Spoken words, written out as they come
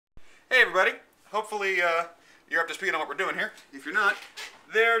Hey everybody, hopefully you're up to speed on what we're doing here. If you're not,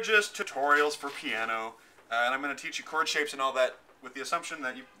 they're just tutorials for piano, and I'm going to teach you chord shapes and all that with the assumption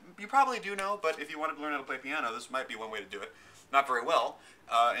that you probably do know, but if you wanted to learn how to play piano, this might be one way to do it. Not very well,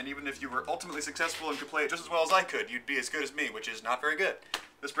 and even if you were ultimately successful and could play it just as well as I could, you'd be as good as me, which is not very good.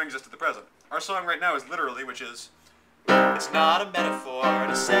 This brings us to the present. Our song right now is literally, which is, it's not a metaphor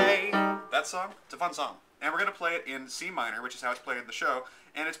to say. That song, it's a fun song. And we're going to play it in C minor, which is how it's played in the show.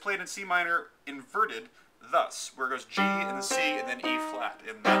 And it's played in C minor inverted thus, where it goes G and then C and then E flat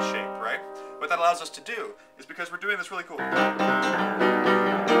in that shape, right? What that allows us to do is because we're doing this really cool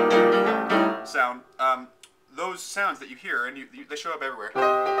sound, those sounds that you hear, and they show up everywhere,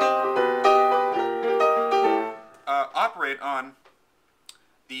 operate on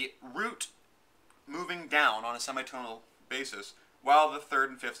the root moving down on a semitonal basis, while the third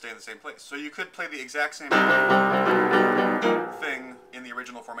and fifth stay in the same place. So you could play the exact same thing in the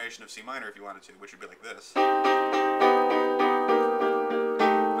original formation of C minor if you wanted to, which would be like this. But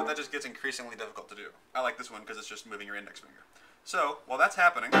that just gets increasingly difficult to do. I like this one because it's just moving your index finger. So, while that's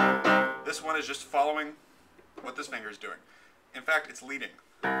happening, this one is just following what this finger is doing. In fact, it's leading.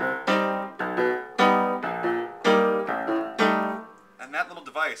 And that little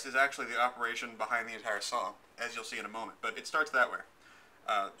device is actually the operation behind the entire song, as you'll see in a moment. But it starts that way.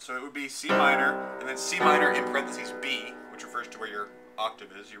 So it would be C minor, and then C minor in parentheses B, which refers to where your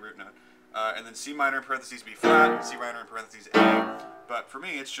octave is, your root note. And then C minor in parentheses B flat, and C minor in parentheses A. But for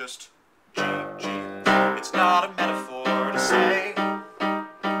me, it's just G, G. It's not a metaphor to say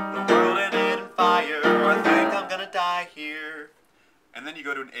the world ended in fire, or I think I'm gonna die here. And then you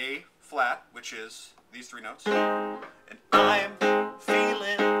go to an A flat, which is these three notes. And I'm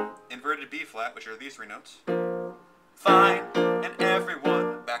feeling inverted B flat, which are these three notes. Fine, and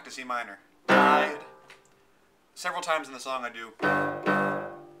everyone, back to C minor, died. Several times in the song I do,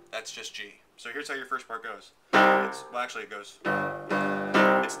 that's just G. So here's how your first part goes. Well, actually it goes,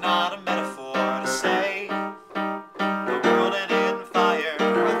 it's not a metaphor to say the world ended in fire,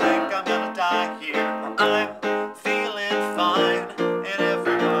 or I think I'm gonna die here, or I'm feeling fine, and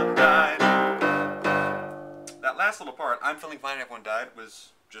everyone died. That last little part, I'm feeling fine and everyone died,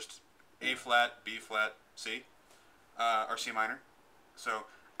 was just A flat, B flat, C, or C minor. So,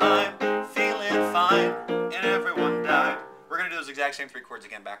 I'm feeling fine and everyone died. We're going to do those exact same three chords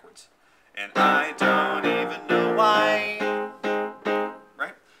again backwards. And I don't even know why.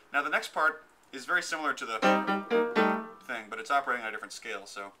 Right? Now the next part is very similar to the thing, but it's operating on a different scale.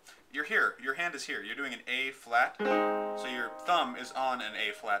 So, you're here, your hand is here, you're doing an A flat, so your thumb is on an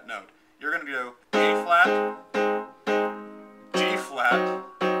A flat note. You're going to go A flat, G flat,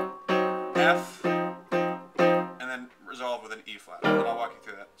 F, and then resolve with an E flat. And I'll walk you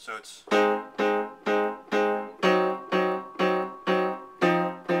through that. So it's,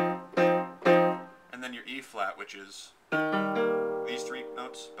 and then your E flat, which is these three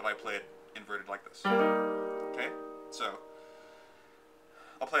notes, but I play it inverted like this. Okay? So,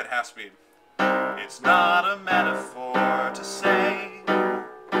 I'll play it half speed. It's not a metaphor to say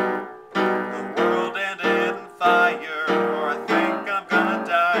the world ended in fire, or I think I'm gonna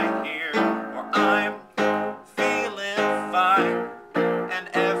die here, or I'm feeling fine and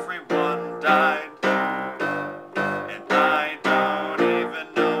everyone died, and I don't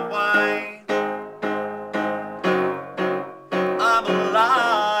even know why. I'm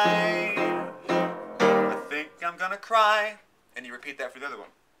alive, I think I'm gonna cry, and you repeat that for the other one.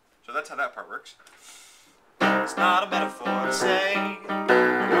 So that's how that part works. It's not a metaphor to say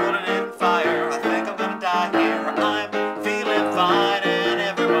the world ended in fire, I think I'm gonna die here, or I'm feeling fine and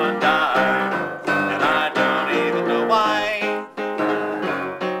everyone died, and I don't even know why.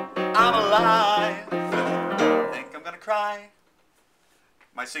 I'm alive, I think I'm gonna cry.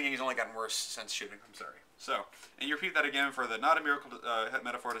 My singing has only gotten worse since shooting, I'm sorry. So, and you repeat that again for the not a miracle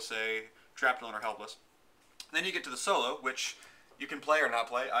metaphor to say, trapped, alone, or helpless. Then you get to the solo, which you can play or not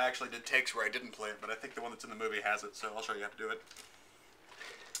play. I actually did takes where I didn't play it, but I think the one that's in the movie has it, so I'll show you how to do it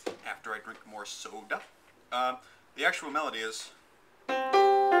after I drink more soda. The actual melody is, nah,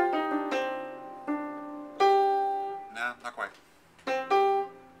 not quite.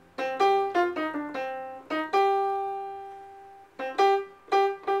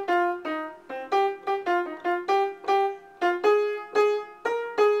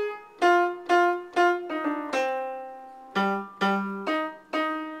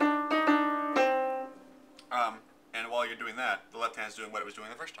 And while you're doing that, the left hand's doing what it was doing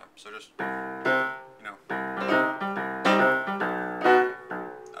the first time. So just, you know,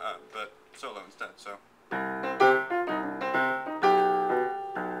 but solo instead. So.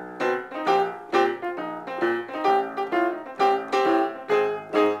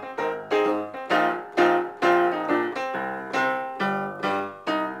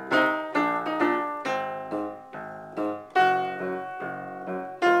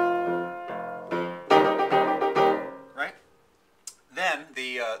 Then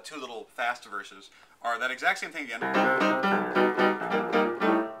the two little fast verses are that exact same thing again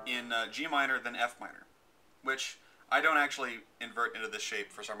in G minor, then F minor, which I don't actually invert into this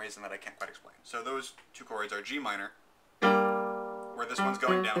shape for some reason that I can't quite explain. So those two chords are G minor, where this one's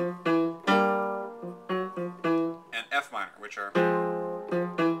going down, and F minor, which are...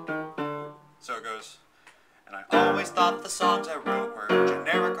 So it goes... And I always thought the songs I wrote were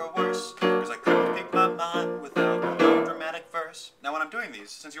generic or worse, because I couldn't pick my mind without a no dramatic verse. Now when I'm doing these,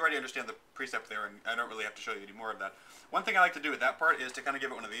 since you already understand the precept there, and I don't really have to show you any more of that, one thing I like to do with that part is to kind of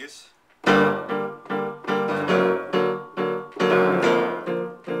give it one of these.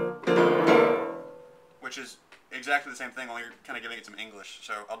 Which is exactly the same thing, only you're kind of giving it some English,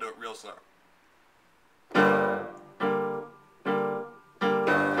 so I'll do it real slow.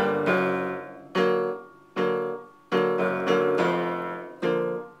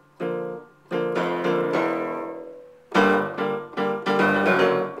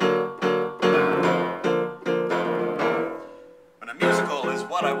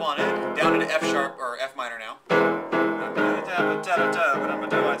 What I wanted, down into F sharp, or F minor now. But I'm gonna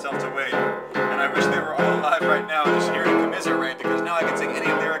tell myself to wait. And I wish they were all alive right now just here to commiserate, because now I can sing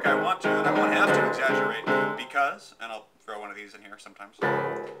any lyric I want to, and I won't have to exaggerate, because, and I'll throw one of these in here sometimes.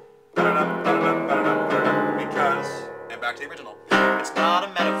 Because, and back to the original. It's not a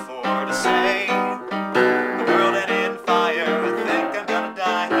metaphor to say, the world ain't in fire, I think I'm gonna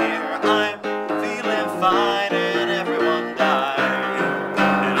die here. I'm feeling fine and everyone dies.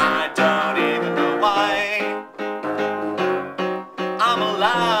 I'm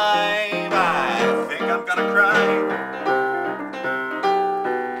alive, I think I'm gonna cry.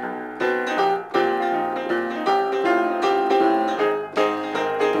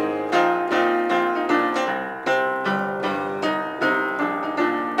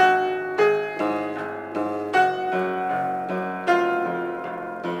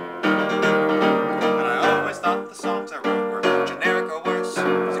 And I always thought the songs I wrote were generic or worse,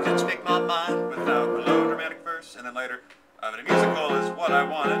 because I couldn't speak my mind without a low dramatic verse. And then later, but a musical is what I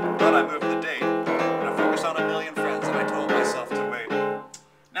wanted, but I moved the date, and I focused on a million friends, and I told myself to wait.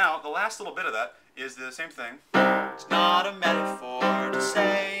 Now, the last little bit of that is the same thing. It's not a metaphor to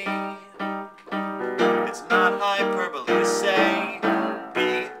say, it's not hyperbole to say,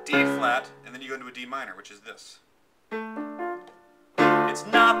 B, D flat, and then you go into a D minor, which is this. It's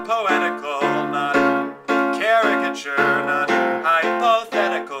not poetical, not caricature, not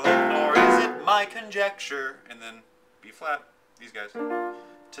hypothetical, nor is it my conjecture, and then B flat, these guys,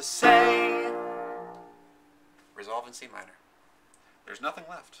 to say, resolve in C minor. There's nothing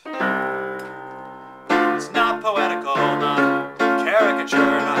left. It's not poetical, not caricature,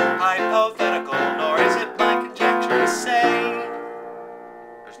 not hypothetical, nor is it my conjecture to say,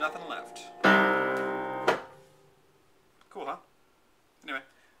 there's nothing left. Cool, huh? Anyway,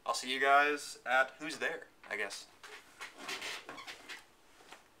 I'll see you guys at Who's There, I guess.